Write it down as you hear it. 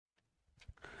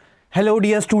Hello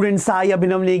dear students, I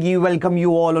Abhinav Negi welcome you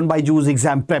all on BYJU'S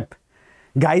exam prep.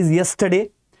 Guys,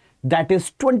 yesterday, that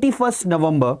is 21st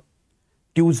November,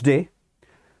 Tuesday,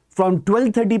 from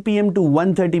 12:30 p.m. to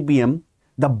 1:30 p.m,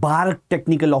 the BARC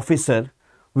technical officer,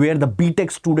 where the BTech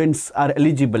students are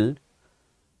eligible,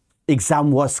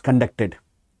 exam was conducted.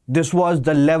 This was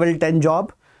the level 10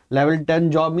 job. Level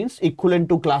 10 job means equivalent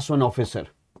to class 1 officer.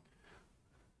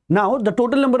 Now, the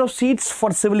total number of seats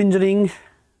for civil engineering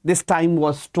this time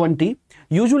was 20.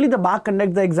 Usually the BARC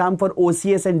conducts the exam for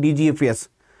OCS and DGFS.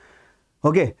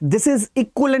 Okay, this is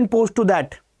equivalent post to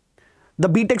that. The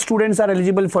BTech students are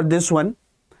eligible for this one.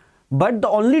 But the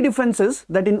only difference is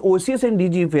that in OCS and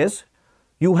DGFS,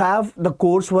 you have the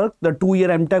coursework, the 2-year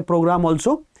MTech program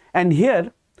also. And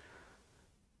here,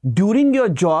 during your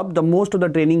job, the most of the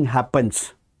training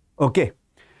happens. Okay.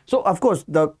 So, of course,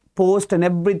 the post and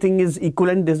everything is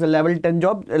equivalent. This is a level 10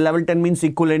 job. Level 10 means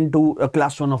equivalent to a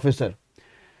class 1 officer.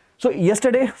 So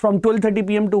yesterday from 12:30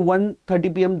 p.m. to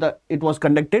 1:30 p.m. it was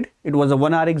conducted. It was a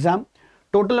 1-hour exam.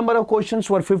 Total number of questions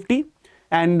were 50,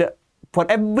 and for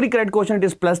every correct question it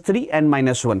is +3 and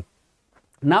 -1.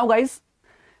 Now guys,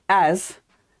 as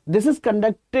this is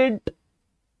conducted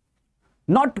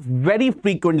not very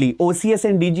frequently, OCS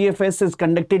and DGFS is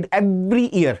conducted every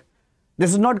year.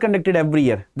 This is not conducted every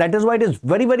year. That is why it is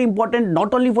very, very important,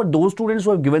 not only for those students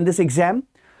who have given this exam,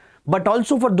 but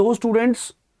also for those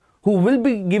students who will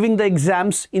be giving the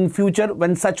exams in future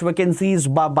when such vacancies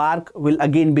by BARC will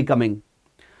again be coming.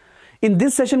 In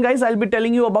this session, guys, I'll be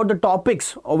telling you about the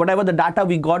topics or whatever the data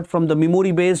we got from the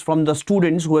memory base from the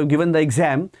students who have given the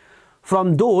exam.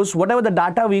 From those, whatever the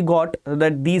data we got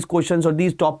that these questions or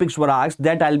these topics were asked,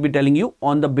 that I'll be telling you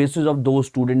on the basis of those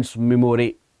students'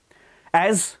 memory.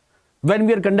 As when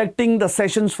we are conducting the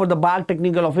sessions for the BARC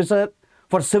technical officer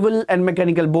for civil and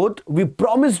mechanical both, we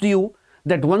promised you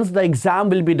that once the exam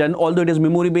will be done, although it is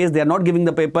memory based, they are not giving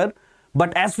the paper,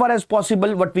 but as far as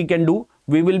possible what we can do,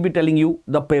 we will be telling you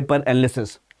the paper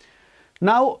analysis.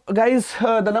 Now guys,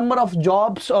 the number of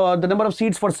jobs or the number of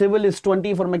seats for civil is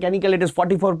 20, for mechanical it is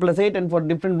 44 plus 8, and for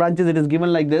different branches it is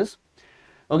given like this.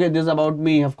 Okay, this is about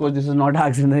me. Of course, this is not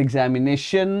asked in the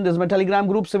examination. This is my Telegram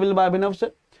group, Civil by Abhinav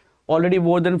sir. Already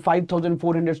more than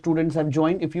 5,400 students have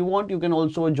joined. If you want, you can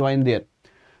also join there.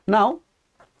 Now,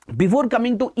 before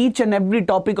coming to each and every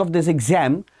topic of this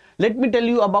exam, let me tell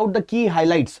you about the key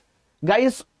highlights.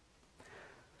 Guys,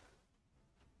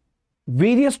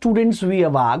 various students we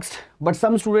have asked, but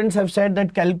some students have said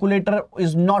that calculator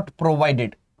is not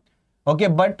provided. Okay,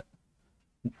 but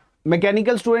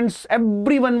mechanical students,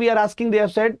 everyone we are asking, they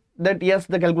have said that yes,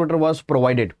 the calculator was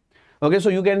provided. Okay, so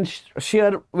you can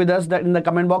share with us that in the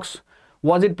comment box,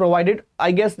 was it provided?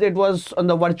 I guess it was on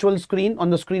the virtual screen.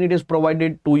 On the screen, it is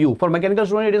provided to you. For mechanical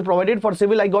student, it is provided. For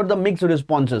civil, I got the mixed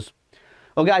responses.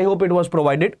 Okay, I hope it was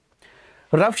provided.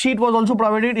 Rough sheet was also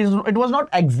provided. It was not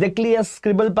exactly a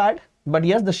scribble pad, but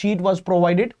yes, the sheet was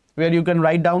provided where you can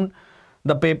write down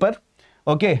the paper.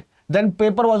 Okay, then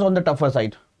paper was on the tougher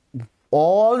side.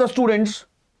 All the students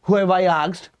who have I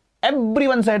asked,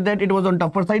 everyone said that it was on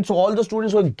tougher side. So all the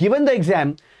students who have given the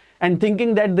exam and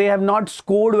thinking that they have not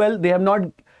scored well, they have not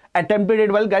attempted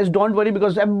it well, guys, don't worry,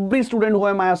 because every student who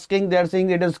am asking, they are saying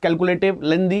it is calculative,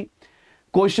 lengthy.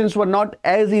 Questions were not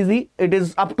as easy. It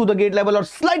is up to the gate level or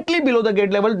slightly below the gate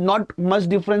level, not much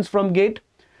difference from gate.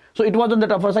 So it was on the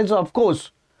tougher side. So of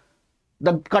course,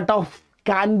 the cutoff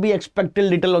can be expected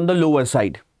little on the lower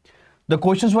side. The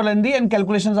questions were lengthy and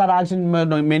calculations are asked in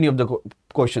many of the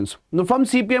questions. Now from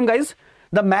CPM, guys,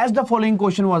 the match the following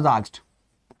question was asked.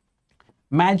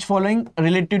 Match following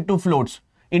related to floats.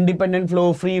 Independent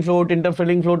flow, free float,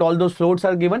 interfering float, all those floats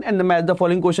are given, and the match the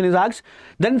following question is asked.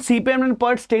 Then CPM and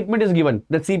PERT statement is given.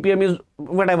 That CPM is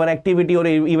whatever, activity or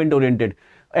event oriented.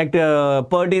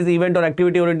 PERT is event or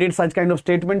activity oriented. Such kind of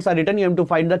statements are written. You have to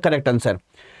find the correct answer.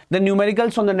 The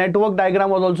numericals on the network diagram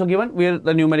was also given, where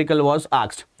the numerical was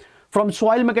asked. From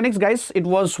soil mechanics, guys, it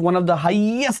was one of the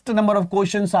highest number of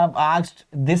questions I've asked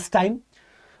this time.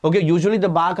 Okay, usually the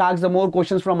BARC asks the more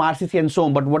questions from RCC and so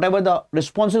on, but whatever the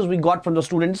responses we got from the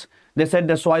students, they said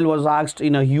the soil was asked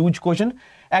in a huge question.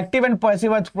 Active and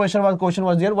passive pressure was question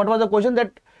was there. What was the question?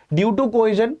 That due to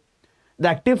cohesion, the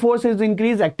active force is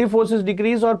increased, active force is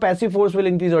decreased, or passive force will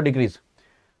increase or decrease.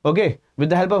 Okay, with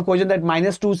the help of cohesion, that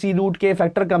 -2c root k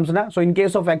factor comes na. So in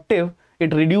case of active,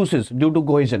 it reduces due to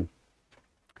cohesion.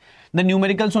 The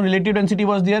numericals on relative density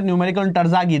was there. Numerical on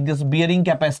Terzaghi, this bearing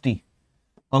capacity.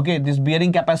 Okay, this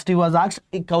bearing capacity was asked.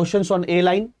 Questions on A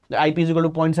line, the IP is equal to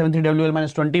 0.73 WL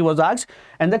minus 20 was asked,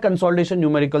 and the consolidation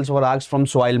numericals were asked from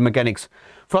soil mechanics.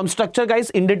 From structure, guys,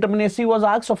 indeterminacy was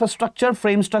asked of a structure,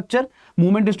 frame structure,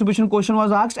 movement distribution question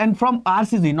was asked, and from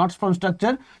RCC, not from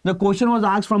structure, the question was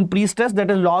asked from pre-stress, that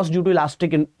is loss due to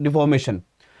elastic deformation.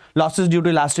 Losses due to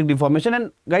elastic deformation.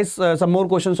 And guys, some more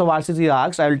questions of RCC are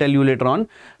asked. I will tell you later on.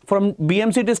 From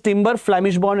BMC, it is timber,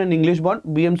 Flemish bond, and English bond.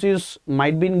 BMC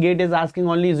might be in gate is asking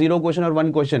only 0 question or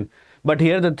 1 question, but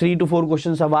here the 3 to 4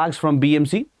 questions are asked from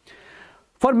BMC.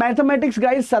 For mathematics,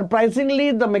 guys,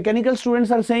 surprisingly, the mechanical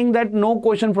students are saying that no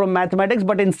question from mathematics,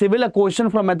 but in civil, a question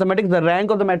from mathematics, the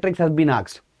rank of the matrix has been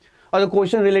asked, or the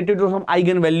question related to some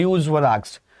eigenvalues were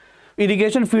asked.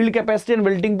 Irrigation field capacity and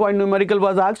wilting point numerical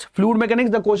was asked. Fluid mechanics,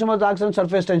 the question was asked on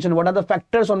surface tension. What are the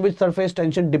factors on which surface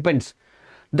tension depends?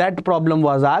 That problem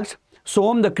was asked.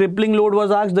 SOM, the crippling load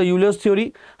was asked. The Euler's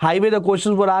theory. Highway, the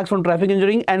questions were asked from traffic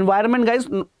engineering. Environment, guys,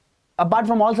 apart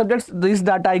from all subjects, this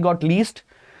data I got least.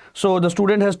 So the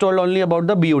student has told only about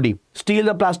the BOD. Steel,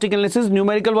 the plastic analysis.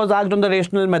 Numerical was asked on the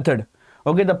rational method.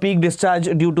 Okay, the peak discharge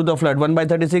due to the flood.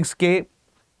 1/36 K.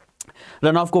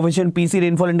 Runoff coefficient, PC,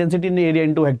 rainfall intensity, and area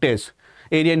into hectares.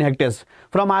 Area in hectares.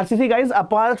 From RCC, guys,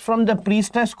 apart from the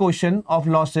pre-stress question of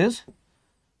losses,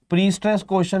 pre-stress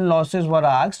question losses were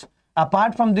asked.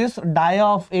 Apart from this, area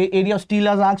of steel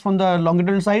was asked from the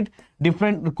longitudinal side.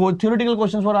 Different theoretical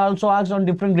questions were also asked on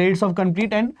different grades of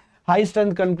concrete, and high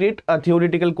strength concrete, a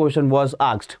theoretical question was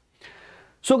asked.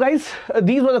 So guys,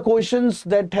 these were the questions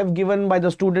that have given by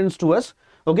the students to us.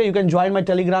 Okay, you can join my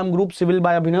Telegram group, Civil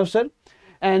by Abhinav sir.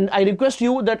 And I request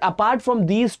you that apart from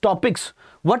these topics,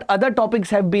 what other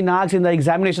topics have been asked in the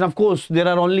examination? Of course, there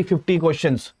are only 50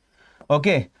 questions.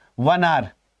 Okay, 1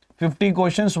 hour. 50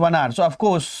 questions, 1 hour. So, of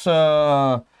course,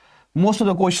 most of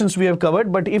the questions we have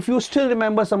covered. But if you still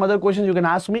remember some other questions, you can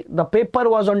ask me. The paper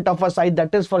was on tougher side,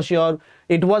 that is for sure.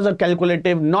 It was a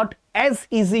calculative, not as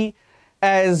easy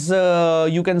as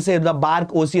you can say the BARC,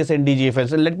 OCS and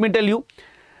DGFS. And let me tell you,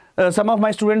 some of my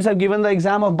students have given the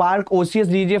exam of BARC, OCS,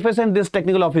 DGFS and this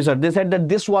technical officer. They said that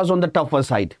this was on the tougher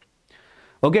side.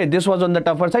 Okay, this was on the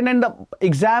tougher side. And the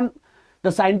exam,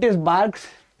 the scientist BARC,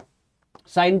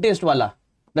 scientist wala,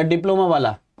 the diploma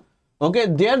wala. Okay,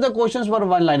 there the questions were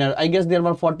one-liner. I guess there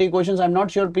were 40 questions. I'm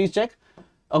not sure. Please check.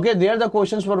 Okay, there the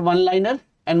questions were one-liner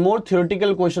and more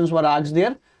theoretical questions were asked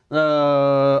there.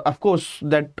 Of course,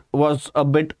 that was a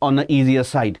bit on the easier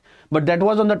side. But that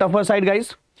was on the tougher side,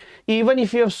 guys. Even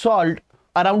if you have solved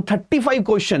around 35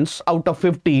 questions out of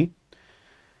 50,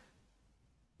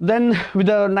 then with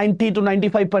a 90 to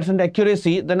 95%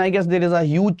 accuracy, then I guess there is a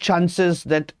huge chances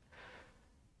that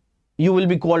you will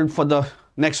be called for the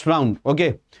next round.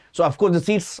 Okay, so of course the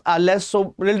seats are less,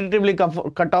 so relatively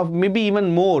cut off, maybe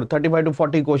even more, 35 to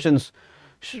 40 questions.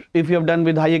 If you have done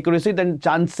with high accuracy, then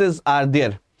chances are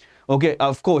there. Okay,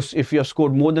 of course, if you have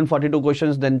scored more than 42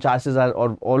 questions, then chances are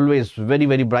always very,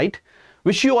 very bright.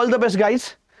 Wish you all the best,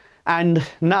 guys. And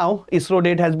now ISRO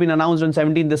date has been announced on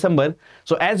 17 December.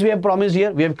 So as we have promised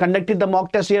here, we have conducted the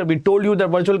mock test here. We told you that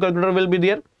virtual calculator will be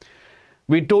there.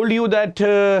 We told you that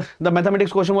the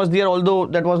mathematics question was there, although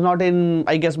that was not in,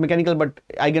 I guess, mechanical, but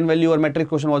eigenvalue or matrix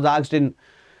question was asked in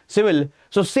civil.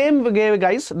 So same way,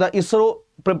 guys, the ISRO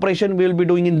preparation we will be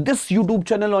doing in this YouTube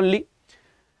channel only.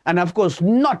 And of course,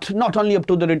 not only up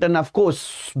to the written, of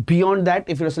course, beyond that,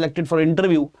 if you're selected for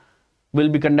interview, we'll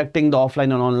be conducting the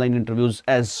offline and online interviews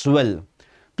as well.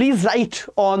 Please write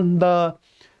on the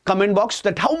comment box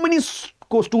that how many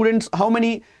students, how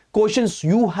many questions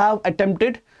you have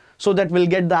attempted, so that we'll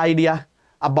get the idea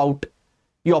about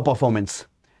your performance.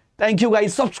 Thank you,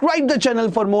 guys. Subscribe the channel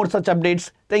for more such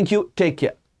updates. Thank you. Take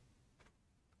care.